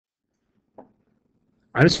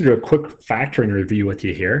I just do a quick factoring review with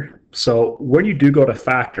you here. So when you do go to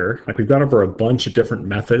factor, like we've gone over a bunch of different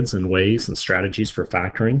methods and ways and strategies for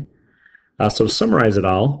factoring. So to summarize it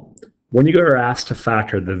all, when you are asked to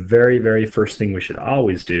factor, the very first thing we should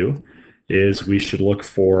always do is we should look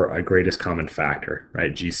for a greatest common factor,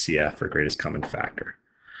 right? GCF, or greatest common factor.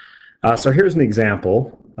 So here's an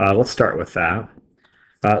example. Let's start with that.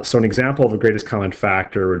 So an example of a greatest common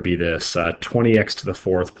factor would be this, 20x to the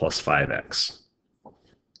fourth plus 5x.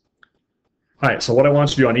 All right, so what I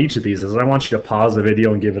want you to do on each of these is I want you to pause the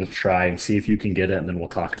video and give it a try and see if you can get it, and then we'll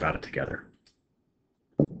talk about it together.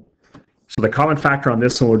 So the common factor on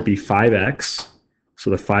this one would be 5x.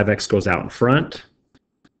 So the 5x goes out in front.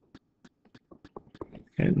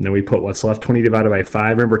 And then we put what's left, 20 divided by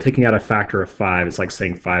 5. Remember, taking out a factor of 5 is like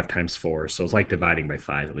saying 5 times 4. So it's like dividing by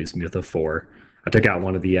 5. It leaves me with a 4. I took out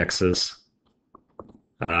one of the x's.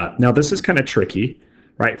 Now this is kind of tricky.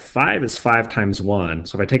 Right, 5 is 5 times 1,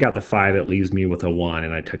 so if I take out the 5, it leaves me with a 1,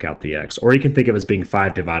 and I took out the x. Or you can think of it as being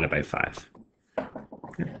 5 divided by 5.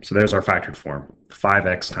 Okay, so there's our factored form,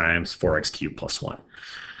 5x times 4x cubed plus 1.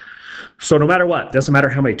 So no matter what, doesn't matter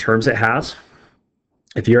how many terms it has,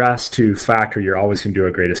 if you're asked to factor, you're always going to do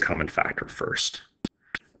a greatest common factor first.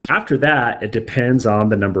 After that, it depends on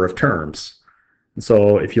the number of terms. And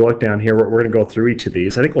so if you look down here, we're going to go through each of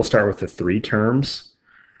these. I think we'll start with the 3 terms.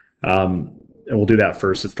 And we'll do that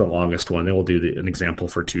first. It's the longest one. Then we'll do an example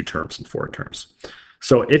for 2 terms and 4 terms.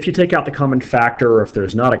 So if you take out the common factor, or if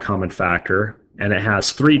there's not a common factor, and it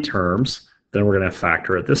has 3 terms, then we're going to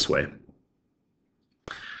factor it this way.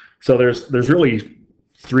 So there's really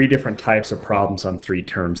 3 different types of problems on 3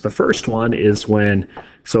 terms. The first one is when,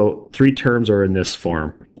 so 3 terms are in this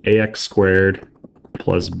form, ax squared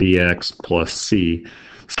plus bx plus c.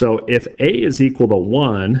 So if a is equal to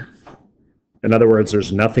 1, in other words,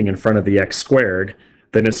 there's nothing in front of the x squared,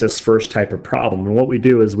 then it's this first type of problem. And what we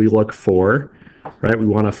do is we look for, right, we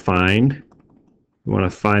want to find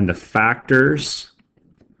the factors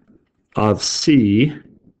of c,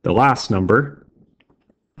 the last number,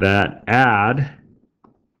 that add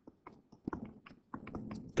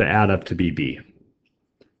up to be b.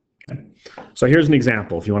 Okay. So here's an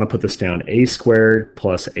example. If you want to put this down, a squared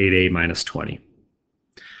plus 8a minus 20.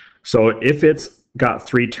 So if it's got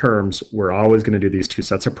 3 terms, we're always going to do these 2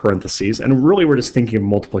 sets of parentheses, and really we're just thinking of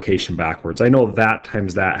multiplication backwards. I know that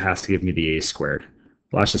times that has to give me the a squared.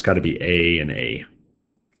 Well, that's just got to be a and a.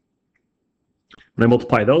 When I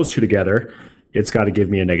multiply those 2 together, it's got to give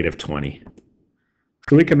me a negative 20.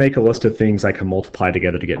 So we can make a list of things I can multiply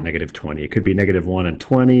together to get negative 20. It could be negative 1 and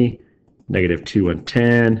 20, negative 2 and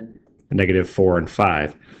 10, and negative 4 and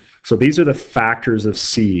 5. So these are the factors of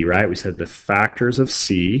c, right? We said the factors of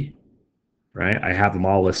c. Right? I have them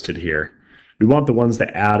all listed here. We want the ones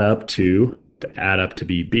that add up to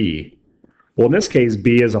be b. Well, in this case,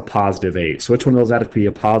 b is a positive 8. So which one of those add up to be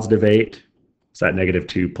a positive 8? Is that negative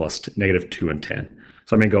 2 plus negative 2 and 10.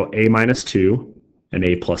 So I'm going to go a minus 2 and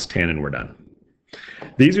a plus 10, and we're done.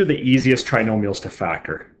 These are the easiest trinomials to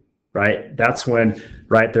factor, right? That's when,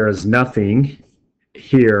 right, there is nothing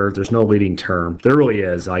here. There's no leading term. There really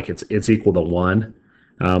is, like it's equal to 1.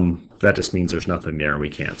 That just means there's nothing there and we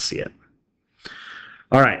can't see it.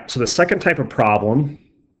 All right, so the second type of problem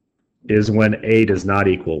is when a does not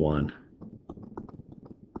equal 1.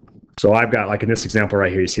 So I've got, like in this example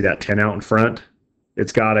right here, you see that 10 out in front?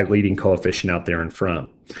 It's got a leading coefficient out there in front.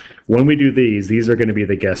 When we do these are going to be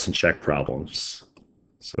the guess and check problems.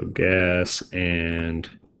 So guess and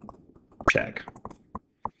check.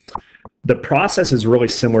 The process is really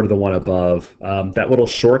similar to the one above. That little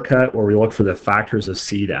shortcut where we look for the factors of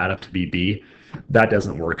c to add up to be b, that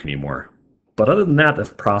doesn't work anymore. But other than that, the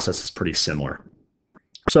process is pretty similar.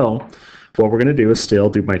 So what we're going to do is still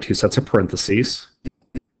do my 2 sets of parentheses.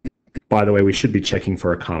 By the way, we should be checking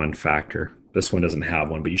for a common factor. This one doesn't have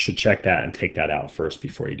one, but you should check that and take that out first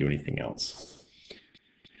before you do anything else.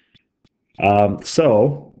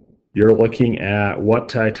 So you're looking at what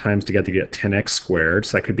times together to get 10x squared.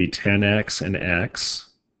 So that could be 10x and x.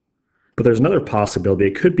 But there's another possibility.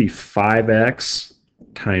 It could be 5x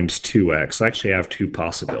times 2x. I actually have 2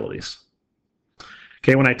 possibilities.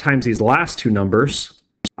 Okay, when I times these last 2 numbers,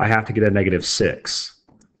 I have to get a negative 6.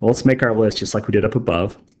 Well, let's make our list just like we did up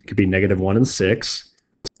above. It could be negative 1 and 6,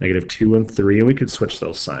 negative 2 and 3, and we could switch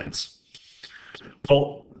those signs.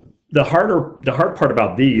 Well, the hard part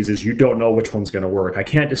about these is you don't know which one's going to work. I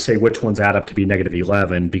can't just say which ones add up to be negative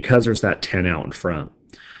 11 because there's that 10 out in front.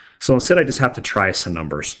 So instead, I just have to try some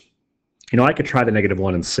numbers. You know, I could try the negative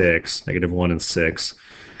 1 and 6, negative 1 and 6.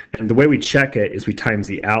 And the way we check it is we times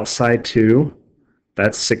the outside 2.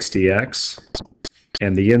 That's 60x,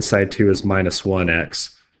 and the inside 2 is minus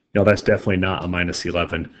 1x. No, that's definitely not a minus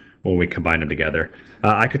 11 when we combine them together.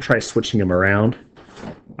 I could try switching them around.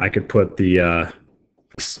 I could put the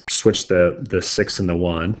switch the 6 and the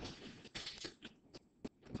 1.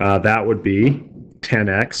 That would be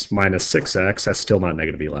 10x minus 6x. That's still not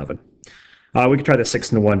negative 11. We could try the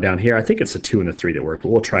 6 and the 1 down here. I think it's the 2 and the 3 that work, but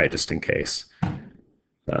we'll try it just in case.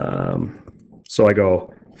 So I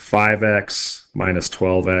go 5x minus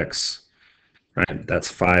 12x. Right, that's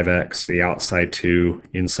 5x, the outside 2,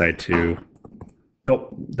 inside 2.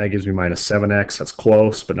 Nope, that gives me minus 7x. That's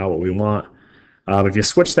close, but not what we want. If you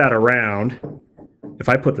switch that around, if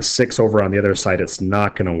I put the 6 over on the other side, it's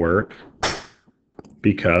not going to work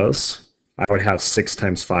because I would have 6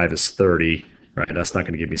 times 5 is 30. Right, that's not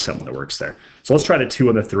going to give me something that works there. So let's try the 2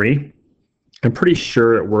 and the 3. I'm pretty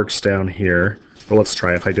sure it works down here. Well, let's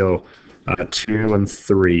try. If I go 2 and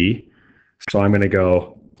 3, so I'm going to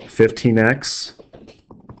go 15x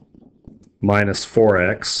minus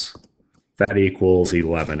 4x, that equals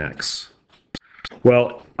 11x.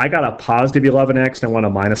 Well, I got a positive 11x and I want a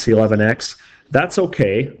minus 11x. That's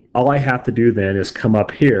okay. All I have to do then is come up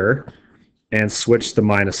here and switch the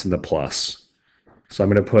minus and the plus. So I'm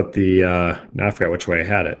going to put the, now I forgot which way I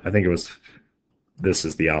had it. I think it was, this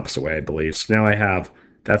is the opposite way, I believe. So now I have,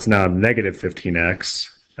 that's now negative 15x,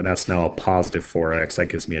 and that's now a positive 4x. That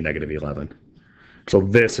gives me a negative 11. So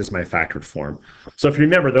this is my factored form. So if you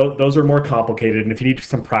remember, those are more complicated, and if you need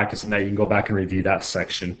some practice in that, you can go back and review that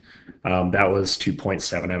section. That was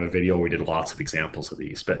 2.7. I have a video where we did lots of examples of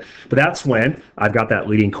these. But that's when I've got that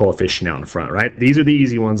leading coefficient out in front, right? These are the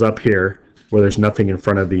easy ones up here where there's nothing in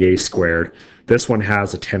front of the a squared. This one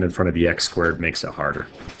has a 10 in front of the x squared, makes it harder.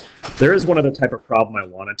 There is one other type of problem I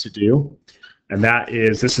wanted to do, and that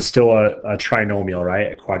is, this is still a trinomial,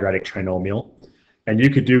 right? A quadratic trinomial. And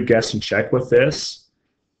you could do guess and check with this,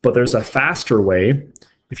 but there's a faster way.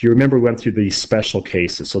 If you remember, we went through these special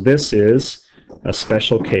cases. So this is a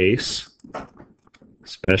special case,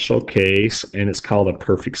 and it's called a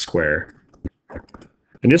perfect square.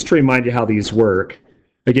 And just to remind you how these work,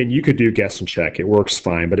 again, you could do guess and check. It works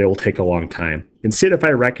fine, but it will take a long time. Instead, if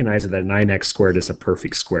I recognize that 9x squared is a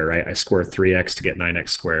perfect square, right? I square 3x to get 9x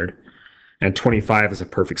squared. And 25 is a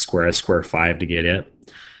perfect square. I square 5 to get it.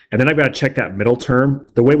 And then I've got to check that middle term.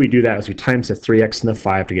 The way we do that is we times the 3x and the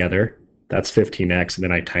 5 together. That's 15x, and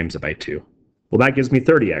then I times it by 2. Well, that gives me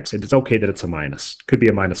 30x. It's okay that it's a minus. Could be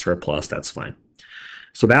a minus or a plus. That's fine.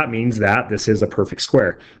 So that means that this is a perfect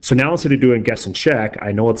square. So now instead of doing guess and check,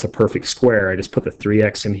 I know it's a perfect square. I just put the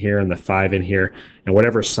 3x in here and the 5 in here, and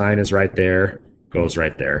whatever sign is right there goes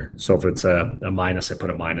right there. So if it's a minus, I put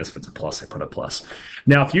a minus. If it's a plus, I put a plus.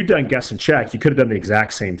 Now, if you'd done guess and check, you could have done the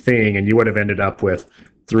exact same thing, and you would have ended up with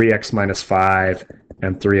 3x minus 5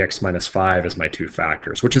 and 3x minus 5 as my two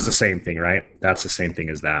factors, which is the same thing, right? That's the same thing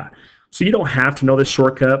as that. So you don't have to know this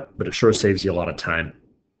shortcut, but it sure saves you a lot of time.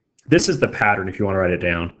 This is the pattern if you want to write it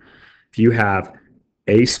down. If you have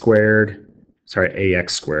ax squared,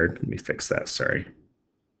 let me fix that, sorry.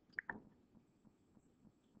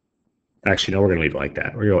 Actually, no, we're going to leave it like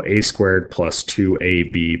that. We're going to go a squared plus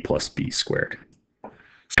 2ab plus b squared.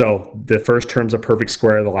 So the first term's a perfect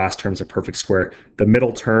square, the last term's a perfect square. The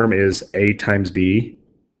middle term is a times b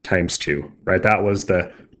times 2, right? That was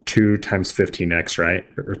the 2 times 15x, right?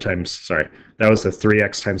 Or times, sorry, that was the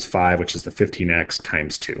 3x times 5, which is the 15x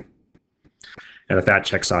times 2. And if that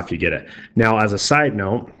checks off, you get it. Now, as a side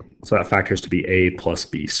note, so that factors to be a plus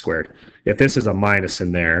b squared. If this is a minus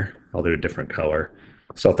in there, I'll do a different color.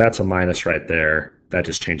 So if that's a minus right there, that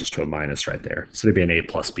just changes to a minus right there. So it'd be an a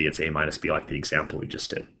plus b, it's a minus b, like the example we just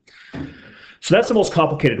did. So that's the most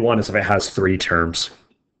complicated one, is if it has 3 terms.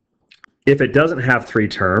 If it doesn't have 3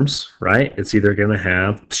 terms, right, it's either going to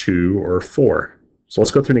have 2 or 4. So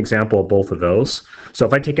let's go through an example of both of those. So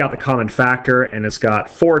if I take out the common factor and it's got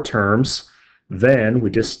 4 terms, then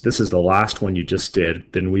this is the last one you just did,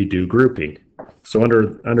 then we do grouping. So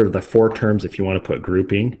under the 4 terms, if you want to put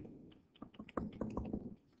grouping,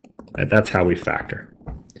 that's how we factor.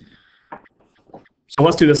 So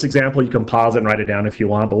let's do this example. You can pause it and write it down if you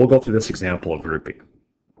want, but we'll go through this example of grouping.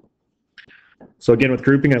 So again, with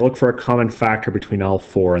grouping, I look for a common factor between all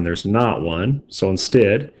 4, and there's not one. So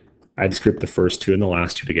instead, I just group the first 2 and the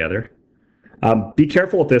last 2 together. Be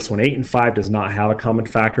careful with this one. 8 and 5 does not have a common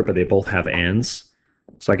factor, but they both have n's.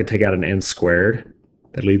 So I can take out an n squared.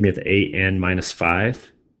 That'd leave me with 8n minus 5.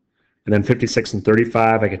 And then 56 and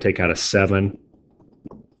 35, I could take out a 7.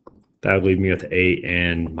 That would leave me with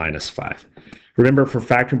 8n minus 5. Remember, for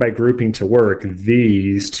factoring by grouping to work,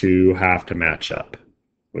 these two have to match up,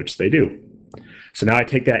 which they do. So now I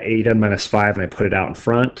take that 8n minus 5 and I put it out in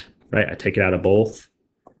front, right? I take it out of both.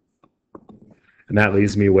 And that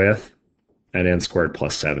leaves me with and n squared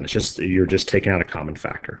plus 7. It's just, you're just taking out a common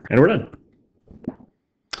factor. And we're done.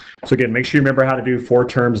 So again, make sure you remember how to do 4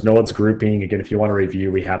 terms, know it's grouping. Again, if you want to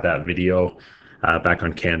review, we have that video back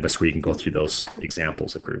on Canvas where you can go through those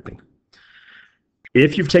examples of grouping.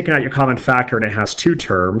 If you've taken out your common factor and it has 2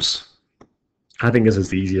 terms, I think this is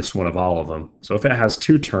the easiest one of all of them. So if it has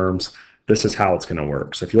 2 terms, this is how it's going to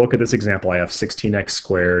work. So if you look at this example, I have 16x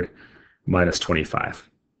squared minus 25.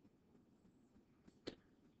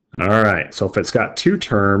 All right, so if it's got 2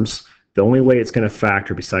 terms, the only way it's going to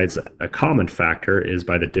factor besides a common factor is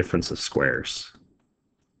by the difference of squares.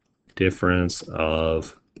 Difference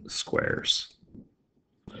of squares.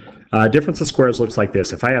 Difference of squares looks like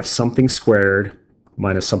this. If I have something squared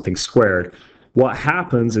minus something squared, what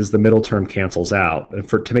happens is the middle term cancels out. And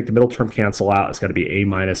to make the middle term cancel out, it's got to be a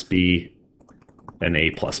minus b and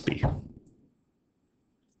a plus b.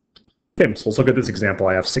 Okay, so let's look at this example.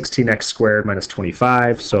 I have 16x squared minus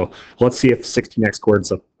 25. So let's see if 16x squared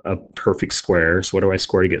is a perfect square. So what do I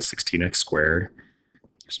square to get 16x squared?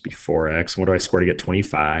 Just be 4x. What do I square to get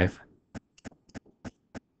 25?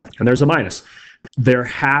 And there's a minus. There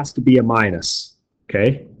has to be a minus,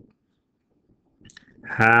 okay?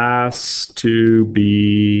 Has to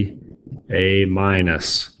be a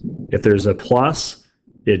minus. If there's a plus,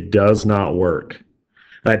 it does not work.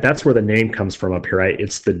 Right, that's where the name comes from up here, right?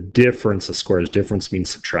 It's the difference of squares. Difference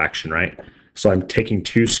means subtraction, right? So I'm taking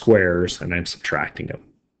 2 squares and I'm subtracting them.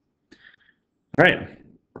 All right.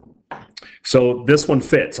 So this one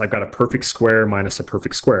fits. I've got a perfect square minus a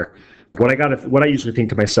perfect square. What I usually think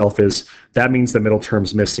to myself is that means the middle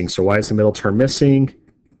term's missing. So why is the middle term missing?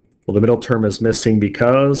 Well, the middle term is missing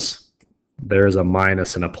because there's a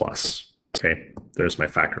minus and a plus. Okay, there's my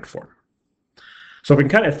factored form. So we can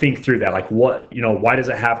kind of think through that, like what, why does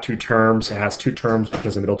it have 2 terms? It has 2 terms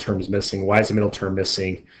because the middle term is missing. Why is the middle term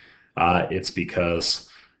missing? It's because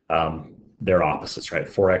they're opposites, right?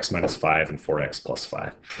 4x minus 5 and 4x plus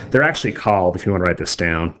 5. They're actually called, if you want to write this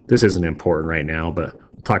down, this isn't important right now, but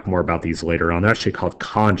we'll talk more about these later on. They're actually called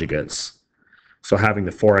conjugates. So having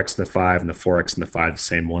the 4x and the 5 and the 4x and the 5, the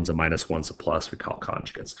same, one's a minus, one's a plus, we call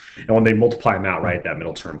conjugates. And when they multiply them out, right, that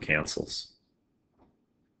middle term cancels.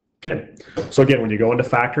 Okay. So again, when you go into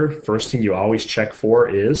factor, first thing you always check for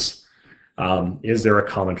is there a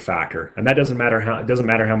common factor? And that doesn't matter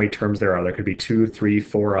how many terms there are. There could be 2, 3,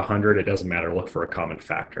 4, 100. It doesn't matter. Look for a common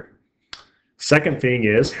factor. Second thing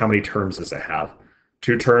is, how many terms does it have?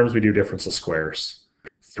 2 terms, we do difference of squares.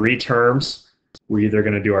 3 terms, we're either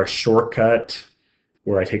going to do our shortcut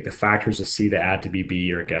where I take the factors of c to add to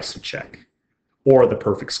b or guess and check, or the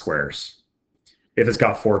perfect squares. If it's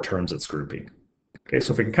got 4 terms, it's grouping. Okay,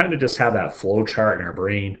 so if we can kind of just have that flow chart in our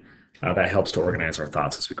brain, that helps to organize our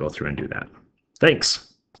thoughts as we go through and do that. Thanks.